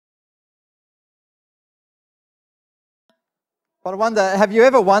But I wonder, have you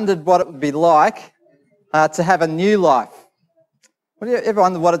ever wondered what it would be like to have a new life? Have you ever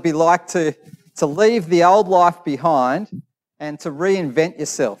wondered what it would be like to leave the old life behind and to reinvent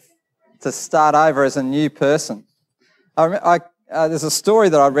yourself, to start over as a new person? There's a story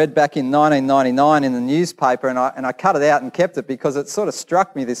that I read back in 1999 in the newspaper, and I cut it out and kept it because it sort of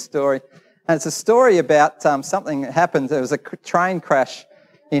struck me, this story. And it's a story about something that happened. There was a train crash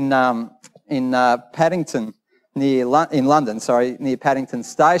in Paddington, near London, near Paddington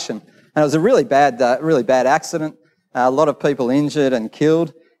Station. And it was a really bad accident. A lot of people injured and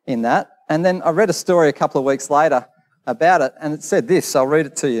killed in that. And then I read a story a couple of weeks later about it, and it said this. I'll read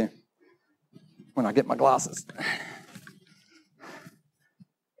it to you when I get my glasses.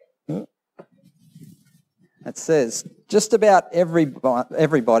 It says, just about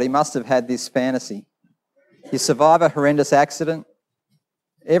everybody must have had this fantasy. You survive a horrendous accident,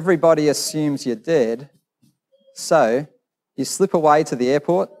 everybody assumes you're dead, so you slip away to the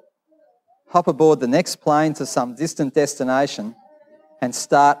airport, hop aboard the next plane to some distant destination and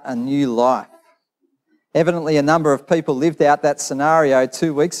start a new life. Evidently, a number of people lived out that scenario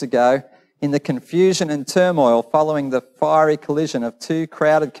 2 weeks ago in the confusion and turmoil following the fiery collision of two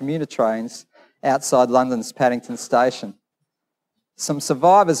crowded commuter trains outside London's Paddington Station. Some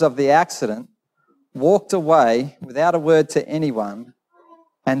survivors of the accident walked away without a word to anyone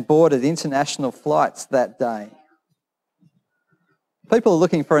and boarded international flights that day. People are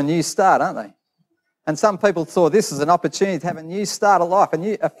looking for a new start, aren't they? And some people saw this as an opportunity to have a new start of life,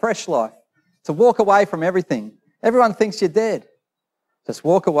 a fresh life, to walk away from everything. Everyone thinks you're dead. Just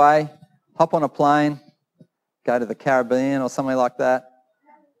walk away, hop on a plane, go to the Caribbean or somewhere like that,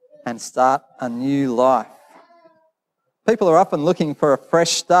 and start a new life. People are often looking for a fresh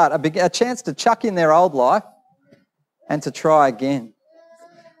start, a chance to chuck in their old life and to try again.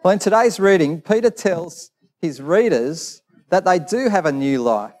 Well, in today's reading, Peter tells his readers that they do have a new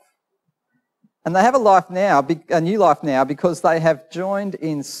life. And they have a new life now because they have joined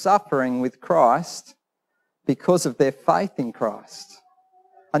in suffering with Christ because of their faith in Christ.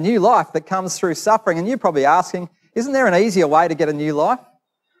 A new life that comes through suffering. And you're probably asking, isn't there an easier way to get a new life?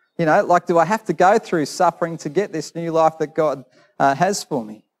 You know, like, do I have to go through suffering to get this new life that God has for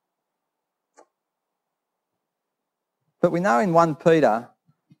me? But we know in 1 Peter,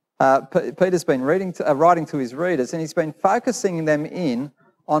 Peter's been writing to his readers, and he's been focusing them in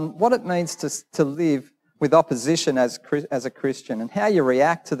on what it means to live with opposition as a Christian and how you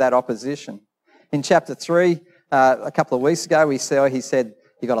react to that opposition. In chapter 3, a couple of weeks ago, he said,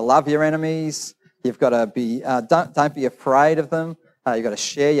 you've got to love your enemies, you've got to be, don't be afraid of them, you've got to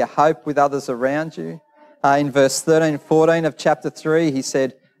share your hope with others around you. In verse 13 and 14 of chapter 3, he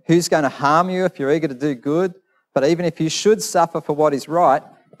said, who's going to harm you if you're eager to do good? But even if you should suffer for what is right,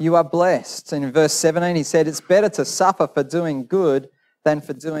 you are blessed. And in verse 17, he said, it's better to suffer for doing good than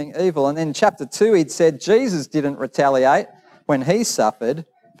for doing evil. And then in chapter 2, he'd said Jesus didn't retaliate when he suffered,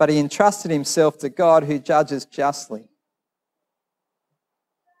 but he entrusted himself to God who judges justly.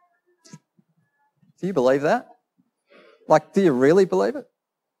 Do you believe that? Like, do you really believe it?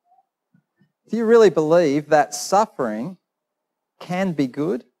 Do you really believe that suffering can be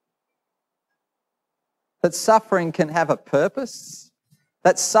good? That suffering can have a purpose?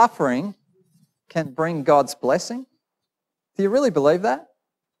 That suffering can bring God's blessing? Do you really believe that?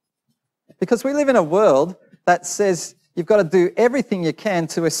 Because we live in a world that says you've got to do everything you can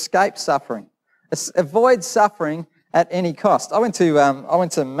to escape suffering. Avoid suffering at any cost. I went to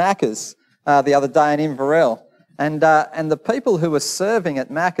Macca's the other day in Inverell, and the people who were serving at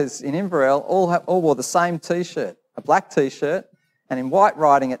Macca's in Inverell all wore the same T-shirt, a black T-shirt, and in white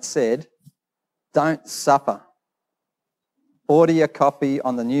writing it said, "Don't suffer. Order your coffee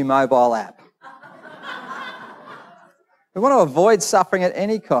on the new mobile app." We want to avoid suffering at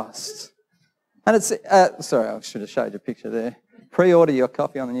any cost. And it's, sorry, I should have showed you a picture there. Pre-order your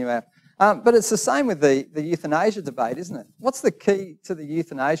coffee on the new app. But it's the same with the euthanasia debate, isn't it? What's the key to the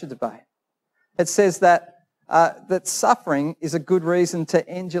euthanasia debate? It says that suffering is a good reason to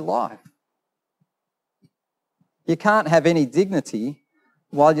end your life. You can't have any dignity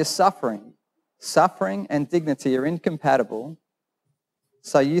while you're suffering. Suffering and dignity are incompatible,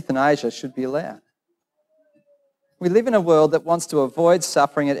 so euthanasia should be allowed. We live in a world that wants to avoid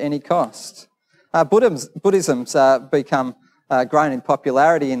suffering at any cost. Buddhism's become grown in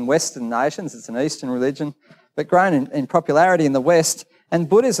popularity in Western nations. It's an Eastern religion, but grown in popularity in the West. And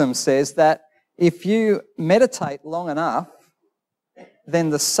Buddhism says that if you meditate long enough, then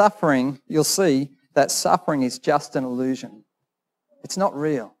the suffering, you'll see that suffering is just an illusion. It's not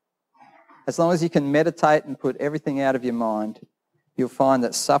real. As long as you can meditate and put everything out of your mind, you'll find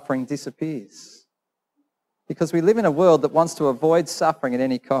that suffering disappears. because we live in a world that wants to avoid suffering at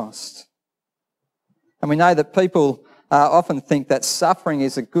any cost. And we know that people often think that suffering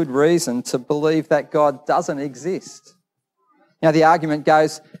is a good reason to believe that God doesn't exist. Now, the argument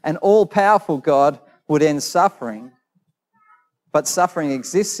goes, an all-powerful God would end suffering, but suffering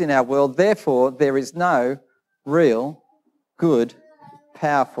exists in our world, therefore there is no real, good,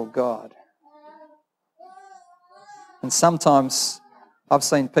 powerful God. And sometimes I've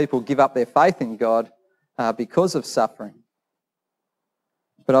seen people give up their faith in God because of suffering.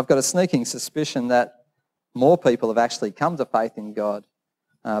 But I've got a sneaking suspicion that more people have actually come to faith in God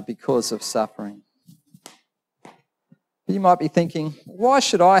because of suffering. You might be thinking, why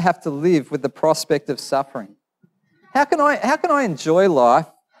should I have to live with the prospect of suffering? How can I enjoy life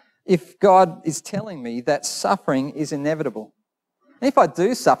if God is telling me that suffering is inevitable? And if I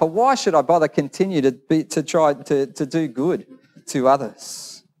do suffer, why should I bother continue to try to do good to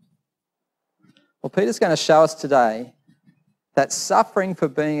others? Well, Peter's going to show us today that suffering for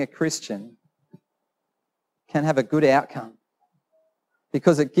being a Christian can have a good outcome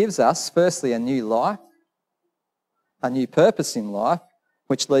because it gives us, firstly, a new life, a new purpose in life,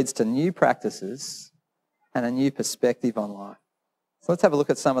 which leads to new practices and a new perspective on life. So let's have a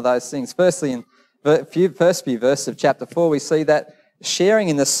look at some of those things. Firstly, in the first few verses of chapter 4, we see that sharing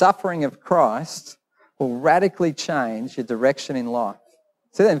in the suffering of Christ will radically change your direction in life.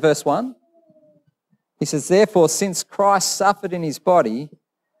 See that in verse 1? He says, therefore, since Christ suffered in his body,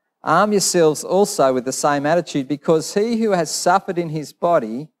 arm yourselves also with the same attitude, because he who has suffered in his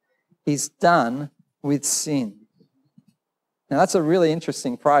body is done with sin. Now, that's a really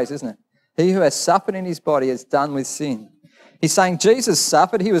interesting phrase, isn't it? He who has suffered in his body is done with sin. He's saying Jesus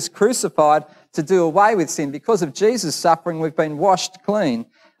suffered, he was crucified to do away with sin. Because of Jesus' suffering, we've been washed clean.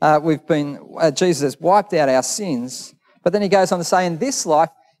 Jesus has wiped out our sins. But then he goes on to say, in this life,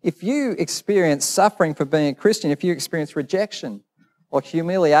 if you experience suffering for being a Christian, if you experience rejection or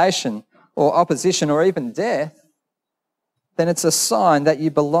humiliation or opposition or even death, then it's a sign that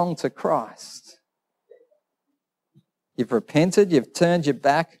you belong to Christ. You've repented, you've turned your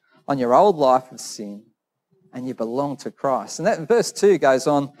back on your old life of sin, and you belong to Christ. And that verse 2 goes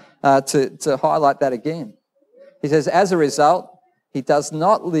on to highlight that again. He says, as a result, he does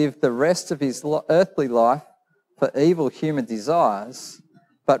not live the rest of his earthly life for evil human desires,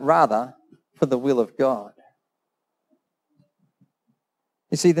 but rather for the will of God.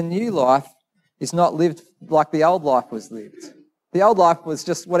 You see, the new life is not lived like the old life was lived. The old life was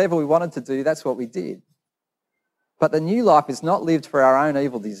just whatever we wanted to do, that's what we did. But the new life is not lived for our own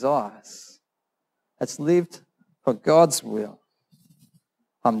evil desires. It's lived for God's will.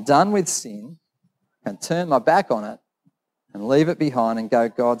 I'm done with sin and turn my back on it and leave it behind and go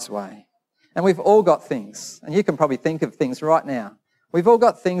God's way. And we've all got things, and you can probably think of things right now. We've all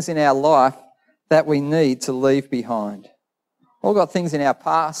got things in our life that we need to leave behind. All got things in our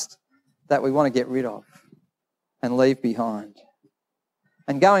past that we want to get rid of and leave behind.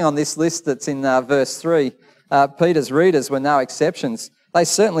 And going on this list that's in verse 3, Peter's readers were no exceptions. They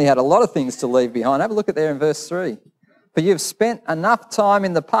certainly had a lot of things to leave behind. Have a look at there in verse 3. For you've spent enough time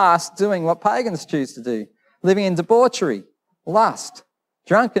in the past doing what pagans choose to do, living in debauchery, lust,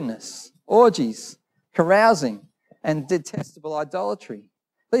 drunkenness, orgies, carousing, and detestable idolatry.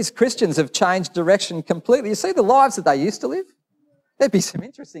 These Christians have changed direction completely. You see the lives that they used to live? There'd be some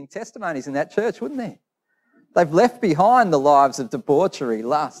interesting testimonies in that church, wouldn't there? They've left behind the lives of debauchery,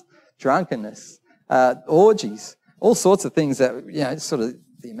 lust, drunkenness, orgies, all sorts of things that, sort of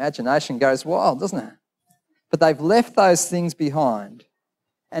the imagination goes wild, doesn't it? But they've left those things behind.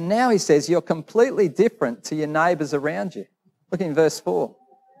 And now he says you're completely different to your neighbours around you. Look in verse 4.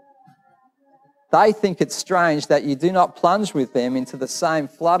 They think it's strange that you do not plunge with them into the same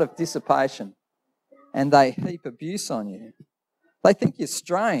flood of dissipation, and they heap abuse on you. They think you're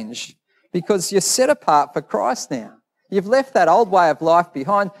strange because you're set apart for Christ now. You've left that old way of life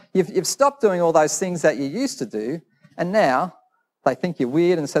behind. You've stopped doing all those things that you used to do, and now they think you're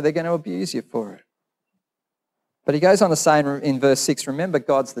weird, and so they're going to abuse you for it. But he goes on to say in verse 6, remember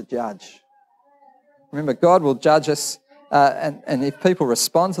God's the judge. Remember, God will judge us. And if people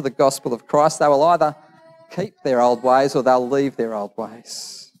respond to the gospel of Christ, they will either keep their old ways or they'll leave their old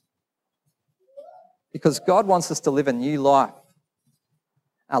ways. Because God wants us to live a new life,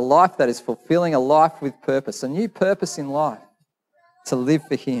 a life that is fulfilling, a life with purpose, a new purpose in life, to live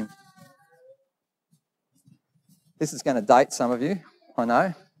for him. This is going to date some of you, I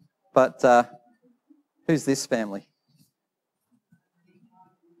know, but who's this family?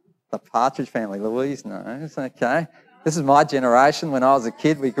 The Partridge Family. Louise knows, okay. This is my generation. When I was a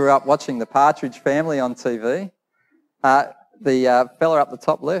kid, we grew up watching the Partridge Family on TV. The fella up the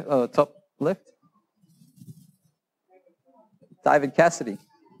top left, David Cassidy.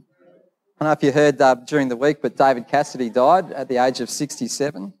 I don't know if you heard during the week, but David Cassidy died at the age of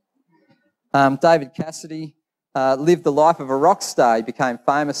 67. David Cassidy lived the life of a rock star. He became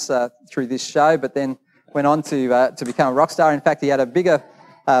famous through this show, but then went on to become a rock star. In fact, he had a bigger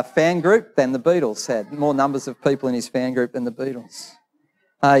fan group than the Beatles had, more numbers of people in his fan group than the Beatles.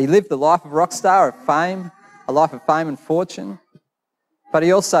 He lived the life of a rock star, of fame, a life of fame and fortune, but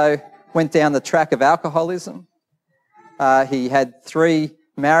he also went down the track of alcoholism. He had 3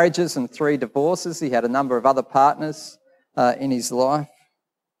 marriages and 3 divorces. He had a number of other partners in his life.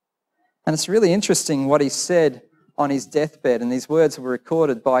 And it's really interesting what he said on his deathbed, and these words were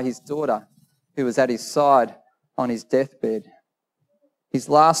recorded by his daughter, who was at his side on his deathbed. His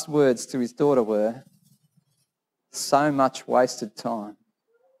last words to his daughter were, "So much wasted time."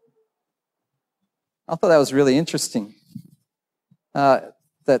 I thought that was really interesting. It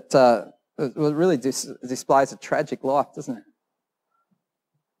really displays a tragic life, doesn't it?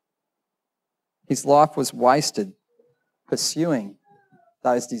 His life was wasted pursuing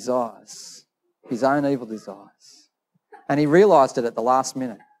those desires, his own evil desires. And he realised it at the last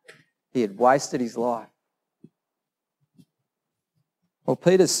minute. He had wasted his life. Well,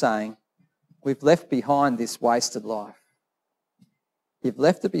 Peter's saying, we've left behind this wasted life. You've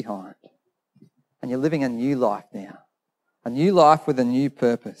left it behind. And you're living a new life now. A new life with a new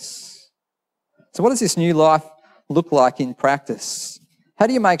purpose. So what does this new life look like in practice? How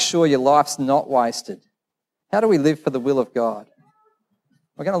do you make sure your life's not wasted? How do we live for the will of God?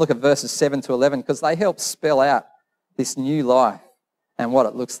 We're going to look at verses 7 to 11 because they help spell out this new life and what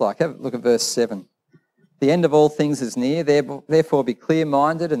it looks like. Have a look at verse 7. The end of all things is near, therefore be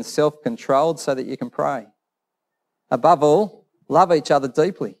clear-minded and self-controlled so that you can pray. Above all, love each other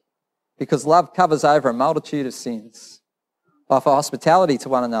deeply, because love covers over a multitude of sins. Offer hospitality to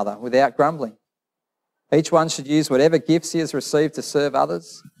one another without grumbling. Each one should use whatever gifts he has received to serve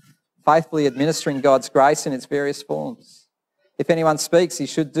others, faithfully administering God's grace in its various forms. If anyone speaks, he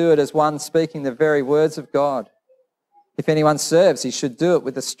should do it as one speaking the very words of God. If anyone serves, he should do it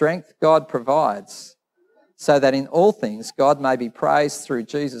with the strength God provides, so that in all things God may be praised through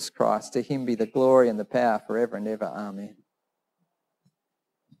Jesus Christ. To him be the glory and the power forever and ever. Amen.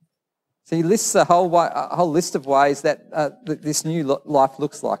 So he lists a whole list of ways that this new life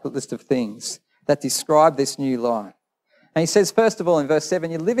looks like, a list of things that describe this new life. And he says, first of all, in verse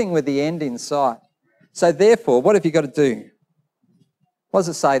 7, you're living with the end in sight. So therefore, what have you got to do? What does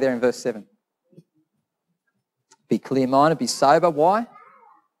it say there in verse 7? Be clear-minded, be sober. Why?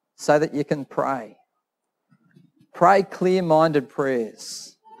 So that you can pray. Pray clear-minded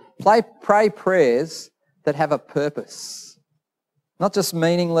prayers. Pray prayers that have a purpose. Not just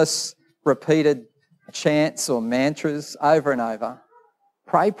meaningless, repeated chants or mantras over and over.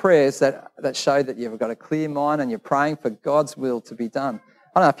 Pray prayers that show that you've got a clear mind and you're praying for God's will to be done.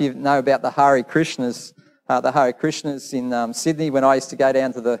 I don't know if you know about the Hare Krishnas. The Hare Krishnas in Sydney, when I used to go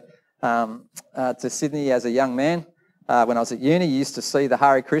down to Sydney as a young man, when I was at uni, you used to see the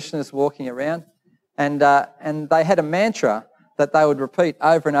Hare Krishnas walking around, and they had a mantra that they would repeat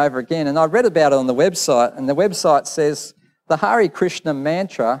over and over again. And I read about it on the website, and the website says the Hare Krishna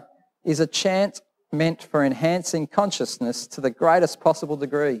mantra is a chant meant for enhancing consciousness to the greatest possible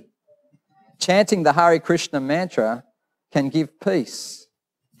degree. Chanting the Hare Krishna mantra can give peace,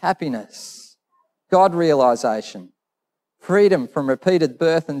 happiness, God realisation, freedom from repeated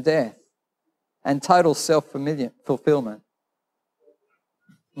birth and death, and total self-fulfillment.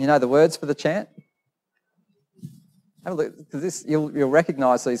 You know the words for the chant? Have a look, because you'll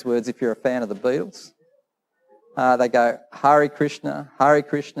recognise these words if you're a fan of the Beatles. They go, Hare Krishna,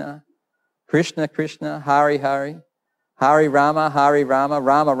 Krishna Krishna, Hare Hare, Hare Rama,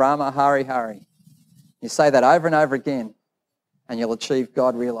 Rama Rama, Hare Hare. You say that over and over again, and you'll achieve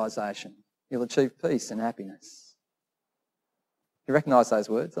God realisation. You'll achieve peace and happiness. You recognise those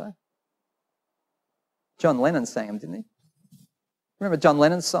words, though? John Lennon sang them, didn't he? Remember John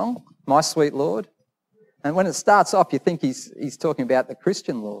Lennon's song, My Sweet Lord? And when it starts off, you think he's talking about the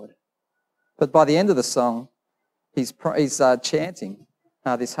Christian Lord. But by the end of the song, he's chanting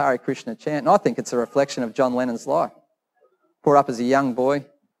this Hare Krishna chant. And I think it's a reflection of John Lennon's life. Brought up as a young boy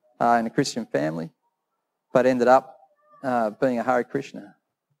in a Christian family, but ended up being a Hare Krishna.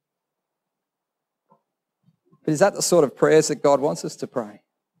 But is that the sort of prayers that God wants us to pray?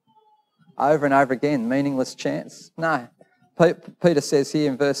 Over and over again, meaningless chants? No. Peter says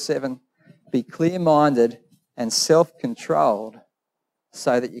here in verse 7, be clear-minded and self-controlled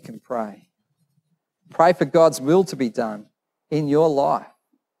so that you can pray. Pray for God's will to be done in your life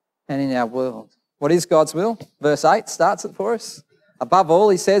and in our world. What is God's will? Verse 8 starts it for us. Above all,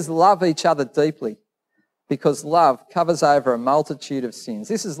 he says, love each other deeply because love covers over a multitude of sins.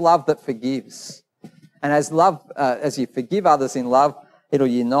 This is love that forgives. And as you forgive others in love, it'll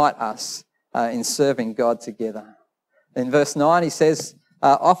unite us in serving God together. In verse 9, he says,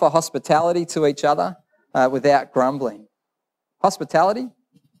 offer hospitality to each other without grumbling. Hospitality?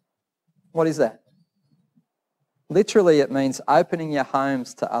 What is that? Literally, it means opening your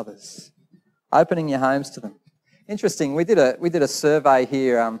homes to others. Opening your homes to them. Interesting, we did a survey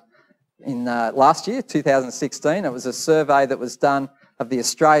here in last year, 2016. It was a survey that was done of the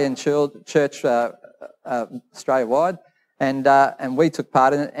Australian church Australia-wide, and we took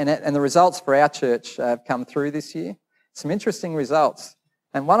part in it, and the results for our church have come through this year. Some interesting results,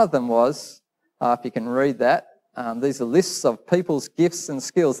 and one of them was, if you can read that, these are lists of people's gifts and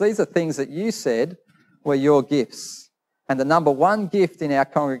skills. These are things that you said were your gifts. And the number one gift in our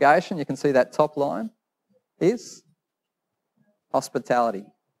congregation, you can see that top line, is hospitality.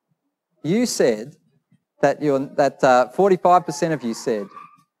 You said that 45% of you said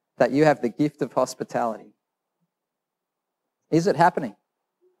that you have the gift of hospitality. Is it happening?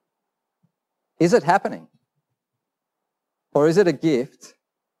 Is it happening? Or is it a gift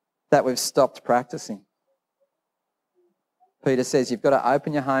that we've stopped practicing? Peter says you've got to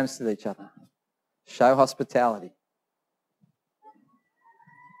open your homes to each other. Show hospitality.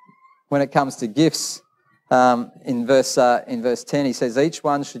 When it comes to gifts, in verse 10, he says, each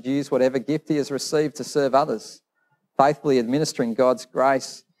one should use whatever gift he has received to serve others, faithfully administering God's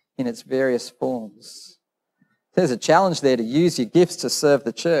grace in its various forms. There's a challenge there to use your gifts to serve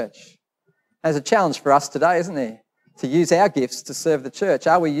the church. There's a challenge for us today, isn't there? To use our gifts to serve the church.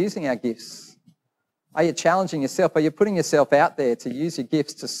 Are we using our gifts? Are you challenging yourself? Are you putting yourself out there to use your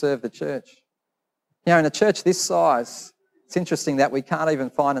gifts to serve the church? You know, in a church this size, it's interesting that we can't even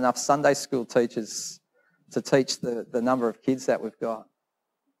find enough Sunday school teachers to teach the number of kids that we've got.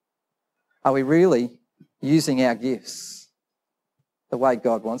 Are we really using our gifts the way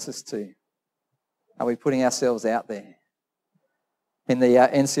God wants us to? Are we putting ourselves out there? In the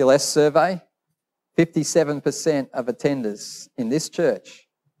NCLS survey, 57% of attenders in this church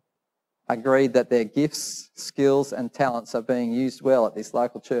agreed that their gifts, skills and talents are being used well at this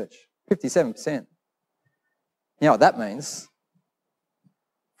local church. 57%. You know what that means?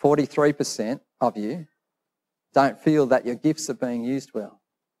 43% of you don't feel that your gifts are being used well.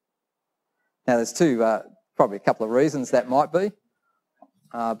 Now there's probably a couple of reasons that might be,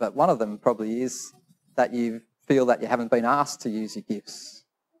 but one of them probably is that you feel that you haven't been asked to use your gifts.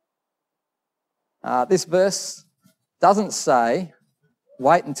 This verse doesn't say,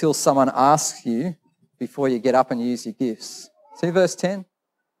 wait until someone asks you before you get up and use your gifts. See verse 10? It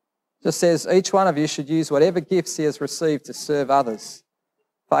just says, each one of you should use whatever gifts he has received to serve others,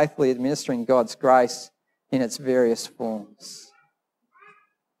 faithfully administering God's grace in its various forms.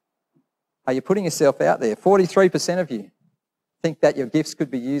 Are you putting yourself out there? 43% of you think that your gifts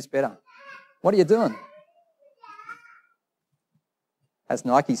could be used better. What are you doing? As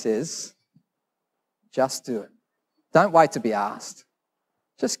Nike says, just do it. Don't wait to be asked.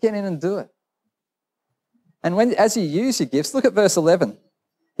 Just get in and do it. And as you use your gifts, look at verse 11.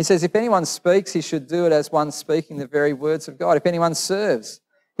 He says, if anyone speaks, he should do it as one speaking the very words of God. If anyone serves,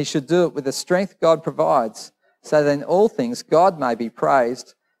 he should do it with the strength God provides, so that in all things God may be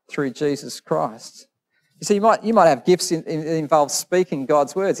praised through Jesus Christ. You see, you might have gifts that involve speaking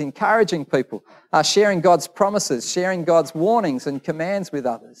God's words, encouraging people, sharing God's promises, sharing God's warnings and commands with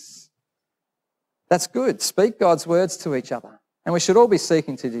others. That's good. Speak God's words to each other. And we should all be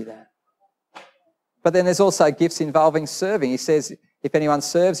seeking to do that. But then there's also gifts involving serving. He says, if anyone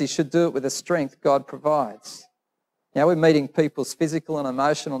serves, he should do it with the strength God provides. You know, we're meeting people's physical and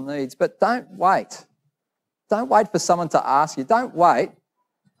emotional needs, but don't wait. Don't wait for someone to ask you. Don't wait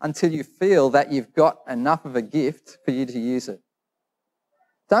until you feel that you've got enough of a gift for you to use it.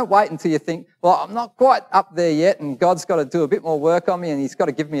 Don't wait until you think, well, I'm not quite up there yet and God's got to do a bit more work on me and he's got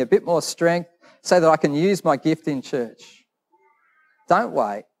to give me a bit more strength so that I can use my gift in church. Don't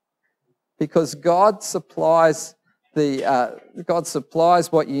wait, because God supplies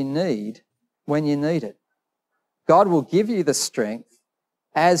what you need when you need it. God will give you the strength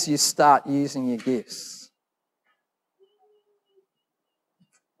as you start using your gifts.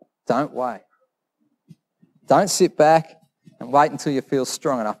 Don't wait. Don't sit back and wait until you feel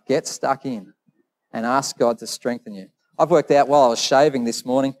strong enough. Get stuck in and ask God to strengthen you. I've worked out while I was shaving this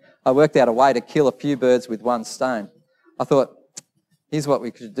morning, I worked out a way to kill a few birds with one stone. I thought, here's what we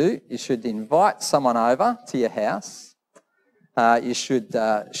could do. You should invite someone over to your house. You should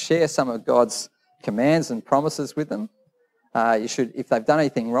share some of God's commands and promises with them. You should, if they've done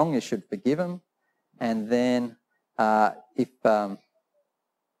anything wrong, you should forgive them. And then what's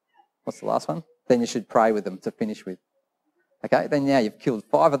the last one? then you should pray with them to finish with. Okay, then now you've killed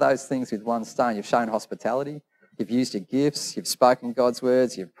 5 of those things with one stone. You've shown hospitality, you've used your gifts, you've spoken God's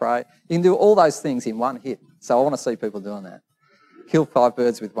words, you've prayed. You can do all those things in one hit. So I want to see people doing that. Kill 5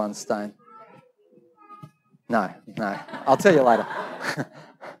 birds with one stone. No. I'll tell you later.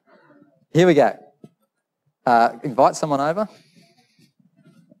 Here we go. Invite someone over.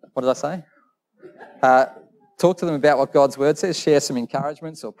 What did I say? Talk to them about what God's word says. Share some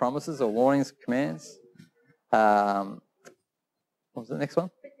encouragements or promises or warnings, commands. What was the next one?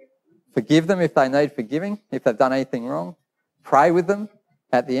 Forgive them if they need forgiving, if they've done anything wrong. Pray with them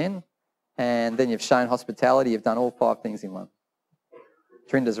at the end. And then you've shown hospitality. You've done all 5 things in one.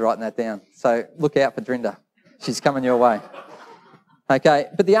 Drinda's writing that down. So look out for Drinda. She's coming your way. Okay,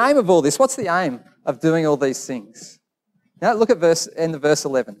 but the aim of all this, what's the aim of doing all these things? Now look at end of verse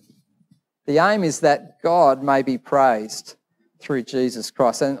 11. The aim is that God may be praised through Jesus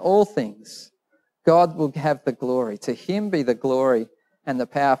Christ. And in all things, God will have the glory. To him be the glory and the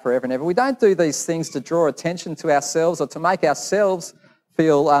power forever and ever. We don't do these things to draw attention to ourselves or to make ourselves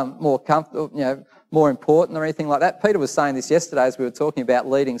feel more comfortable, more important or anything like that. Peter was saying this yesterday as we were talking about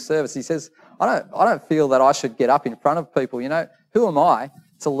leading service. He says, I don't feel that I should get up in front of people. Who am I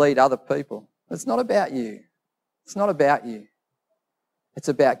to lead other people? It's not about you. It's not about you. It's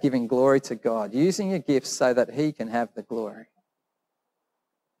about giving glory to God, using your gifts so that he can have the glory.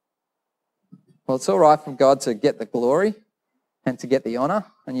 Well, it's all right for God to get the glory and to get the honour.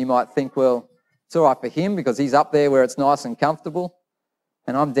 And you might think, well, it's all right for him because he's up there where it's nice and comfortable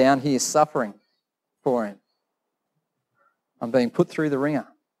and I'm down here suffering for him. I'm being put through the ringer.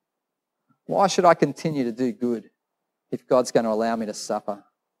 Why should I continue to do good if God's going to allow me to suffer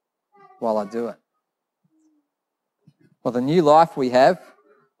while I do it? Well, the new life we have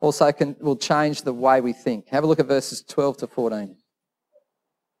also will change the way we think. Have a look at verses 12 to 14.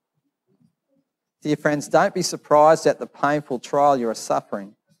 Dear friends, don't be surprised at the painful trial you are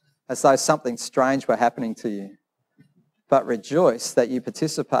suffering, as though something strange were happening to you. But rejoice that you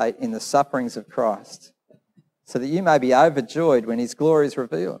participate in the sufferings of Christ, so that you may be overjoyed when his glory is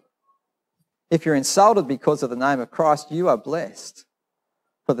revealed. If you're insulted because of the name of Christ, you are blessed,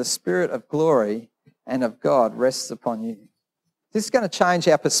 for the Spirit of glory and of God rests upon you. This is going to change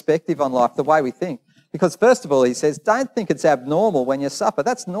our perspective on life, the way we think. Because first of all, he says, don't think it's abnormal when you suffer.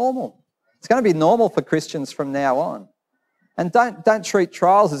 That's normal. It's going to be normal for Christians from now on. And don't treat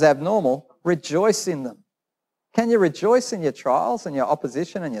trials as abnormal. Rejoice in them. Can you rejoice in your trials and your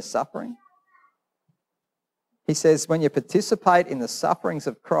opposition and your suffering? He says, when you participate in the sufferings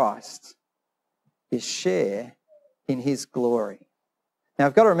of Christ, you share in his glory. Now,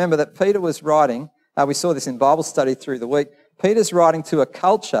 I've got to remember that Peter was writing, we saw this in Bible study through the week, Peter's writing to a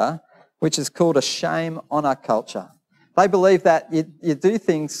culture which is called a shame-honour culture. They believe that you do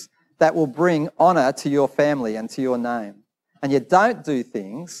things that will bring honour to your family and to your name. And you don't do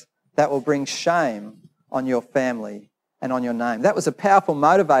things that will bring shame on your family and on your name. That was a powerful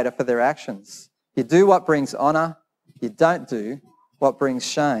motivator for their actions. You do what brings honour, you don't do what brings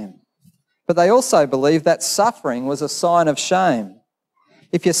shame. But they also believed that suffering was a sign of shame.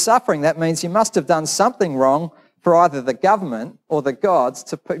 If you're suffering, that means you must have done something wrong for either the government or the gods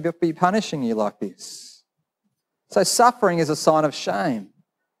to be punishing you like this. So suffering is a sign of shame.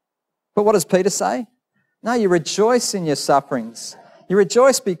 But what does Peter say? No, you rejoice in your sufferings. You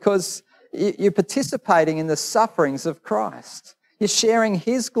rejoice because you're participating in the sufferings of Christ. You're sharing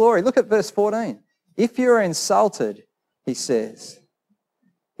his glory. Look at verse 14. If you're insulted, he says,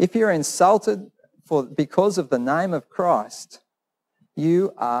 if you're insulted because of the name of Christ,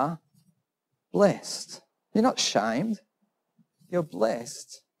 you are blessed. You're not shamed. You're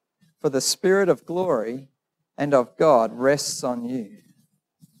blessed. For the Spirit of glory and of God rests on you.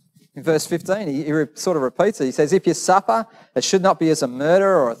 In verse 15, he sort of repeats it. He says, if you suffer, it should not be as a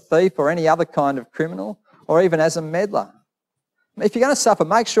murderer or a thief or any other kind of criminal or even as a meddler. If you're going to suffer,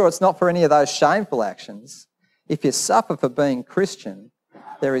 make sure it's not for any of those shameful actions. If you suffer for being Christian,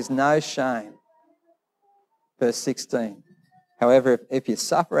 there is no shame. Verse 16. However, if you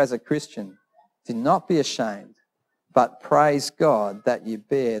suffer as a Christian, do not be ashamed, but praise God that you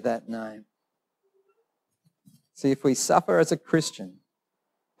bear that name. See, if we suffer as a Christian,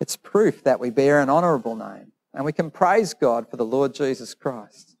 it's proof that we bear an honourable name, and we can praise God for the Lord Jesus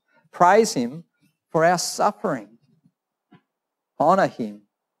Christ. Praise him for our suffering. Honour him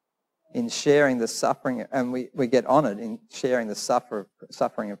in sharing the suffering, and we get honoured in sharing the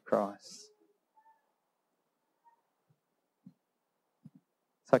suffering of Christ.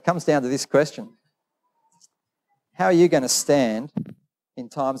 So it comes down to this question. How are you going to stand in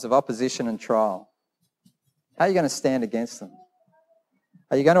times of opposition and trial? How are you going to stand against them?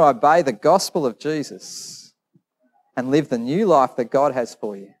 Are you going to obey the gospel of Jesus and live the new life that God has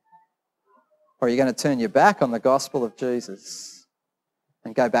for you? Or are you going to turn your back on the gospel of Jesus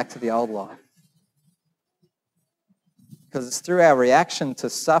and go back to the old life? Because it's through our reaction to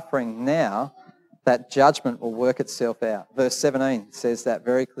suffering now that judgment will work itself out. Verse 17 says that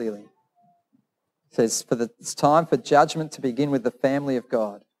very clearly. It says, it's time for judgment to begin with the family of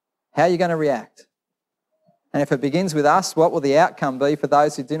God. How are you going to react? And if it begins with us, what will the outcome be for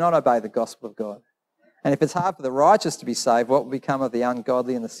those who do not obey the gospel of God? And if it's hard for the righteous to be saved, what will become of the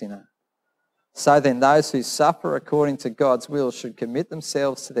ungodly and the sinner? So then those who suffer according to God's will should commit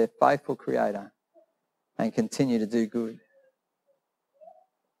themselves to their faithful Creator and continue to do good.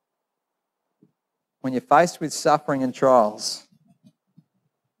 When you're faced with suffering and trials,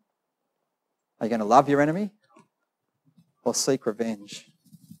 are you going to love your enemy or seek revenge?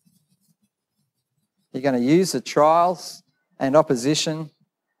 You're going to use the trials and opposition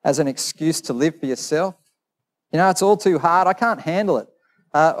as an excuse to live for yourself. You know, it's all too hard. I can't handle it.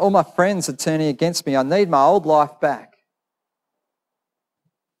 All my friends are turning against me. I need my old life back.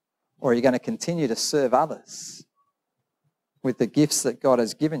 Or are you going to continue to serve others with the gifts that God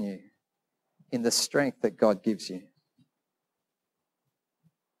has given you in the strength that God gives you?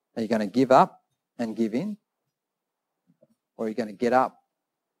 Are you going to give up and give in? Or are you going to get up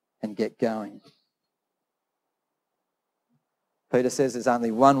and get going? Peter says there's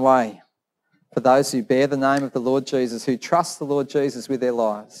only one way for those who bear the name of the Lord Jesus, who trust the Lord Jesus with their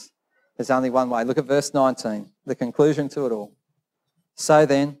lives. There's only one way. Look at verse 19, the conclusion to it all. So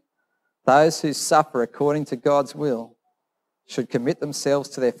then, those who suffer according to God's will should commit themselves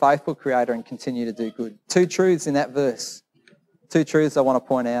to their faithful Creator and continue to do good. Two truths in that verse. Two truths I want to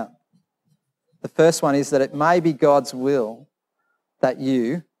point out. The first one is that it may be God's will that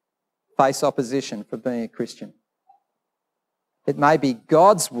you face opposition for being a Christian. It may be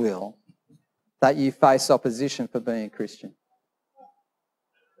God's will that you face opposition for being a Christian.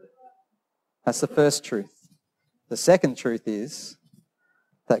 That's the first truth. The second truth is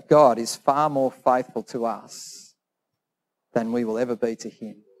that God is far more faithful to us than we will ever be to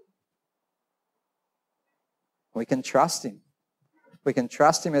Him. We can trust Him. We can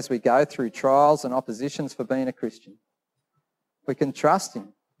trust Him as we go through trials and oppositions for being a Christian. We can trust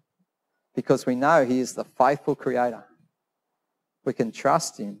Him because we know He is the faithful Creator. We can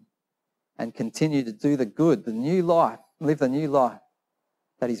trust Him and continue to do the good, the new life, live the new life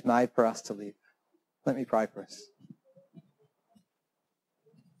that He's made for us to live. Let me pray for us.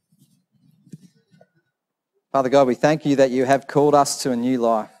 Father God, we thank You that You have called us to a new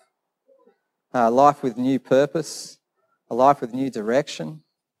life, a life with new purpose, a life with new direction,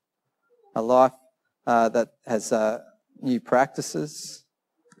 a life that has new practices,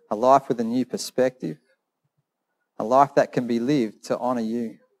 a life with a new perspective, a life that can be lived to honour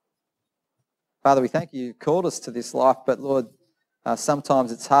You. Father, we thank You called us to this life, but Lord,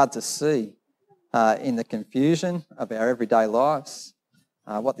 sometimes it's hard to see in the confusion of our everyday lives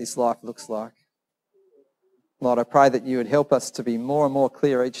what this life looks like. Lord, I pray that You would help us to be more and more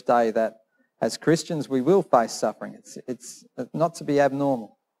clear each day that as Christians we will face suffering. It's not to be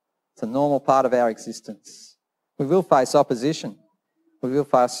abnormal. It's a normal part of our existence. We will face opposition. We will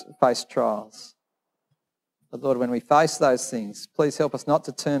face trials. But Lord, when we face those things, please help us not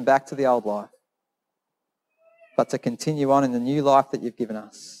to turn back to the old life, but to continue on in the new life that You've given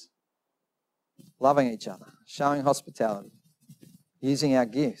us. Loving each other, showing hospitality, using our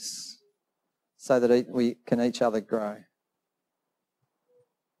gifts so that we can each other grow.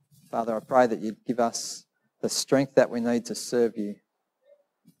 Father, I pray that You'd give us the strength that we need to serve You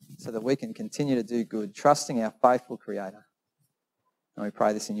so that we can continue to do good, trusting our faithful Creator. And we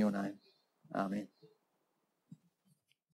pray this in Your name. Amen.